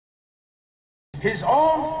his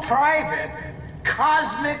own private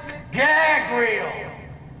cosmic gag reel.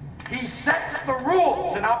 He sets the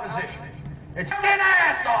rules in opposition. It's an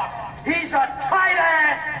ass off. He's a tight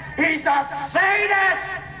ass. He's a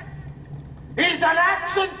sadist. He's an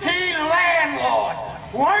absentee landlord.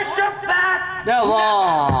 Worship that. The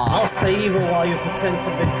law. I'll stay evil while you pretend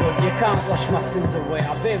to be good. You can't wash my sins away.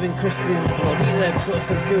 I bathe in Christian's blood. He lives good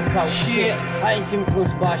to puke out shit. I ain't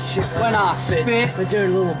influenced by shit. When I spit. The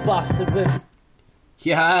dirty little bastard with.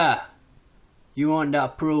 Yeah. You want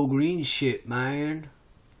that pro-green shit, man?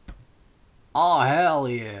 Oh, hell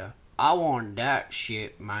yeah. I want that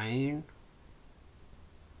shit, man.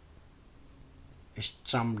 It's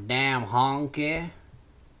some damn honky.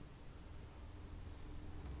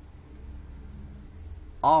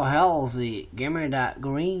 Oh, hell's it. Give me that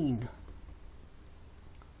green.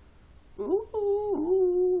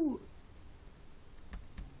 Ooh.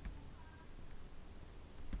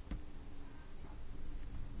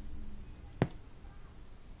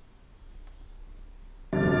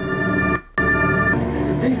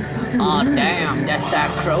 Oh, damn. That's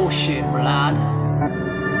that crow shit, blood.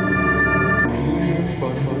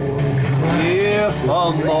 Yeah,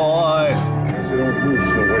 fun boy. I say don't move,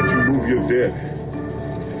 Snow White. You move, you're dead.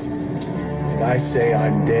 I say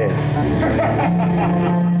I'm dead.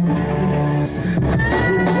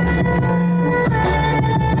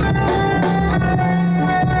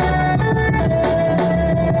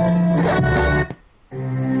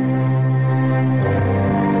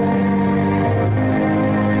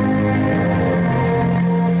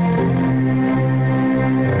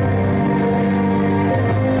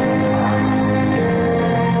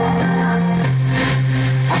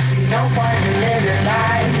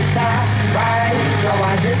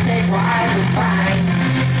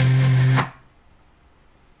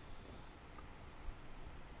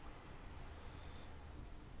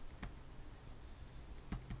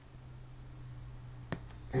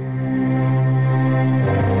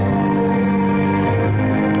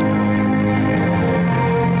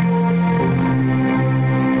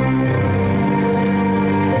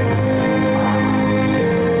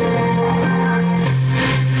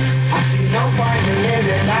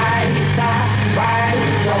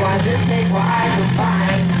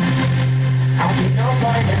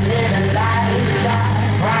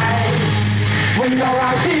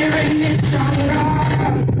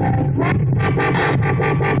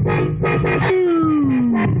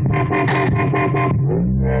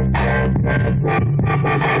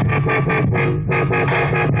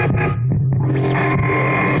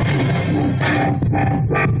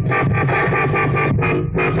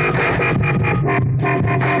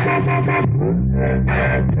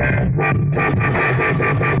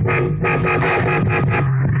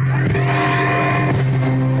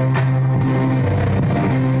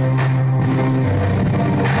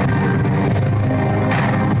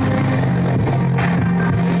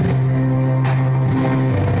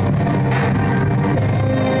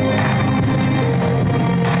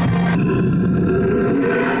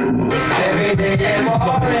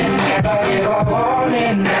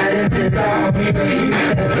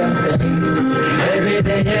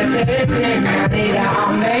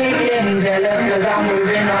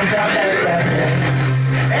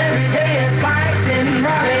 Every day is fighting,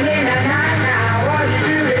 running